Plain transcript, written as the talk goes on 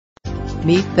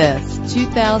Meet this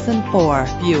 2004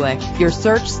 Buick. Your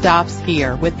search stops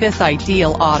here with this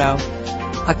ideal auto.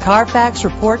 A Carfax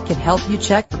report can help you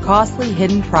check for costly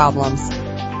hidden problems.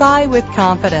 Buy with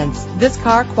confidence. This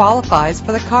car qualifies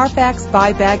for the Carfax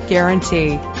buyback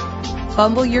guarantee.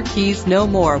 Fumble your keys no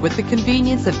more with the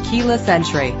convenience of keyless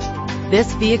entry.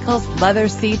 This vehicle's leather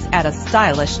seats add a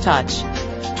stylish touch.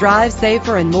 Drive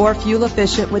safer and more fuel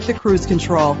efficient with the cruise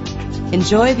control.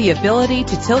 Enjoy the ability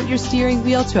to tilt your steering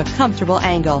wheel to a comfortable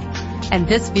angle. And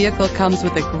this vehicle comes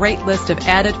with a great list of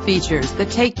added features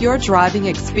that take your driving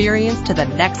experience to the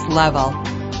next level.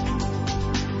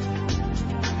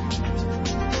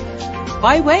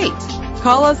 Why wait?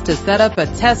 Call us to set up a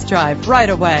test drive right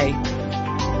away.